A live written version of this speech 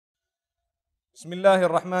بسم الله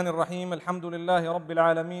الرحمن الرحيم الحمد لله رب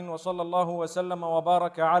العالمين وصلى الله وسلم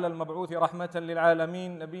وبارك على المبعوث رحمة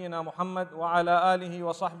للعالمين نبينا محمد وعلى آله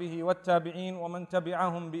وصحبه والتابعين ومن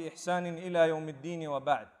تبعهم بإحسان إلى يوم الدين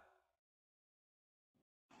وبعد.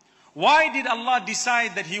 Why did Allah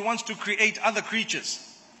decide that He wants to create other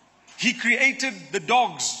creatures? He created the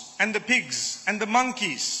dogs and the pigs and the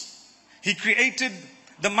monkeys. He created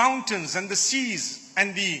the mountains and the seas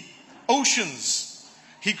and the oceans.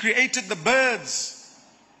 He created the birds.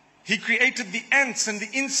 He created the ants and the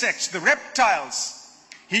insects, the reptiles.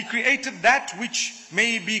 He created that which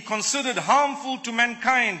may be considered harmful to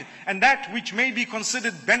mankind and that which may be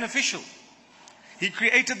considered beneficial. He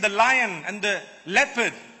created the lion and the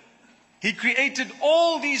leopard. He created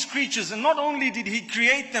all these creatures, and not only did He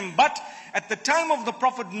create them, but at the time of the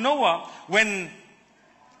Prophet Noah, when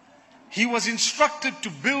he was instructed to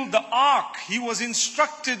build the ark, he was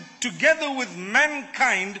instructed together with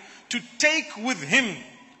mankind to take with him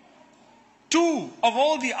two of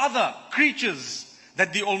all the other creatures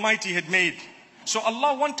that the Almighty had made. So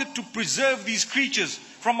Allah wanted to preserve these creatures.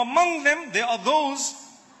 From among them, there are those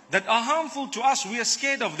that are harmful to us. We are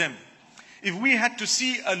scared of them. If we had to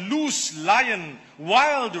see a loose lion,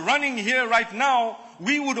 wild, running here right now,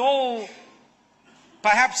 we would all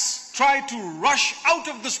perhaps try to rush out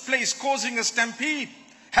of this place, causing a stampede.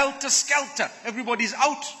 Helter-skelter, everybody's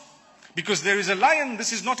out. Because there is a lion,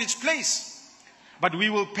 this is not its place. But we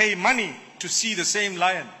will pay money to see the same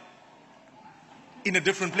lion in a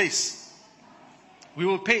different place. We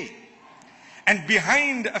will pay. And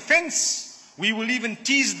behind a fence, we will even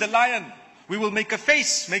tease the lion. We will make a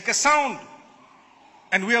face, make a sound.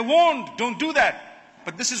 And we are warned, don't do that.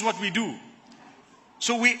 But this is what we do.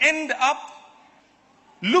 So we end up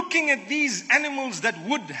looking at these animals that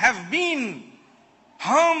would have been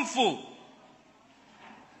harmful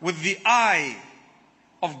with the eye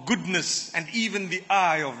of goodness and even the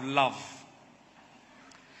eye of love.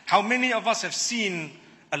 How many of us have seen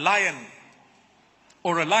a lion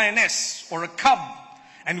or a lioness or a cub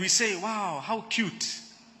and we say, wow, how cute,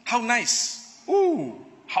 how nice, ooh,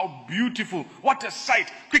 how beautiful, what a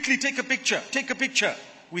sight, quickly take a picture, take a picture.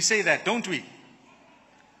 We say that, don't we?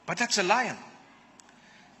 But that's a lion.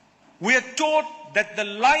 We are taught that the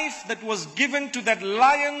life that was given to that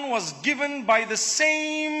lion was given by the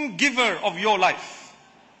same giver of your life.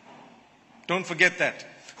 Don't forget that.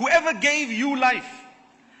 Whoever gave you life,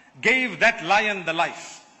 gave that lion the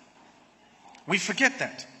life. We forget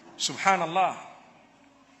that. Subhanallah.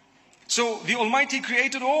 So the Almighty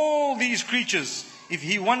created all these creatures. If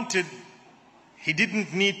He wanted, He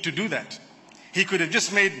didn't need to do that. He could have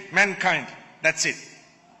just made mankind. That's it.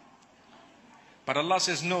 But Allah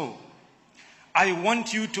says, no. I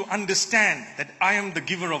want you to understand that I am the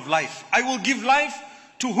giver of life. I will give life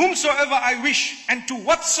to whomsoever I wish and to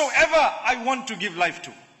whatsoever I want to give life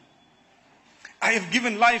to. I have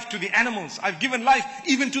given life to the animals. I've given life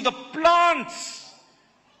even to the plants.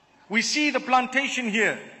 We see the plantation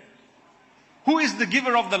here. Who is the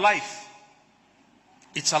giver of the life?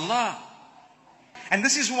 It's Allah. And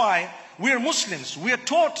this is why we are Muslims. We are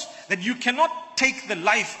taught that you cannot take the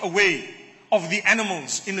life away of the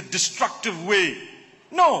animals in a destructive way.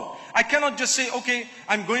 No, I cannot just say, okay,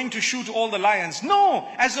 I'm going to shoot all the lions. No,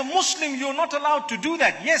 as a Muslim, you're not allowed to do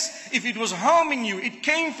that. Yes, if it was harming you, it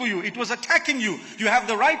came for you, it was attacking you, you have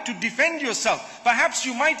the right to defend yourself. Perhaps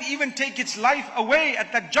you might even take its life away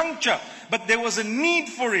at that juncture, but there was a need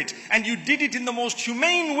for it, and you did it in the most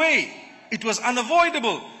humane way. It was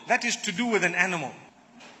unavoidable. That is to do with an animal.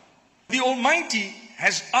 The Almighty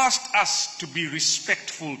has asked us to be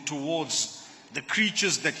respectful towards the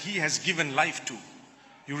creatures that He has given life to.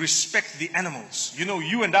 You respect the animals. You know,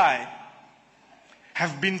 you and I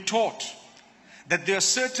have been taught that there are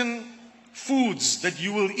certain foods that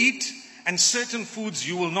you will eat and certain foods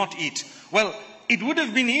you will not eat. Well, it would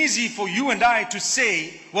have been easy for you and I to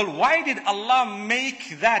say, well, why did Allah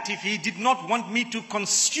make that if He did not want me to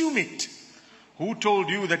consume it? Who told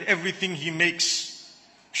you that everything He makes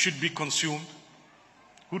should be consumed?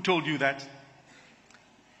 Who told you that?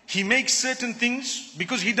 He makes certain things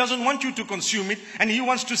because He doesn't want you to consume it, and He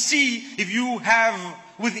wants to see if you have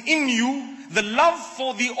within you the love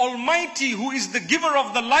for the Almighty, who is the giver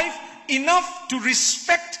of the life, enough to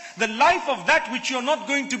respect the life of that which you're not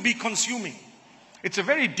going to be consuming. It's a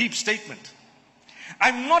very deep statement.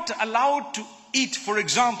 I'm not allowed to eat, for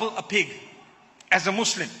example, a pig as a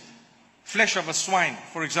Muslim. Flesh of a swine,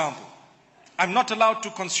 for example. I'm not allowed to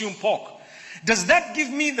consume pork. Does that give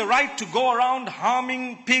me the right to go around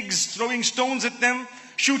harming pigs, throwing stones at them?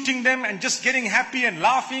 shooting them and just getting happy and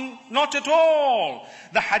laughing. Not at all.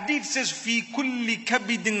 The hadith says, "Fi kulli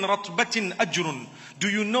kabidin ratbatin ajrun." Do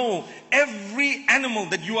you know every animal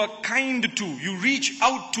that you are kind to, you reach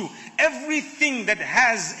out to, everything that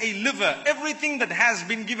has a liver, everything that has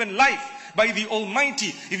been given life by the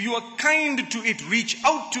Almighty, if you are kind to it, reach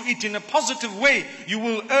out to it in a positive way, you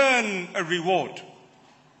will earn a reward.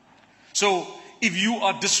 So if you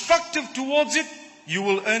are destructive towards it, you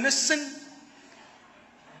will earn a sin.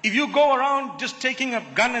 If you go around just taking a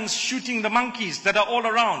gun and shooting the monkeys that are all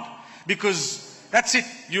around, because that's it,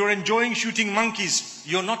 you're enjoying shooting monkeys,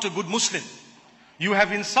 you're not a good Muslim. You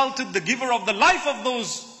have insulted the giver of the life of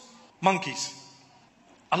those monkeys.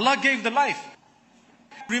 Allah gave the life.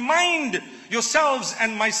 Remind yourselves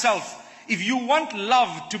and myself, if you want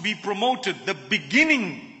love to be promoted, the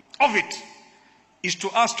beginning of it is to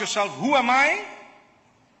ask yourself, who am I?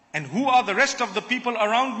 And who are the rest of the people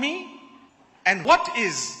around me? And what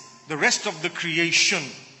is the rest of the creation?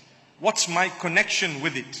 What's my connection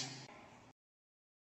with it?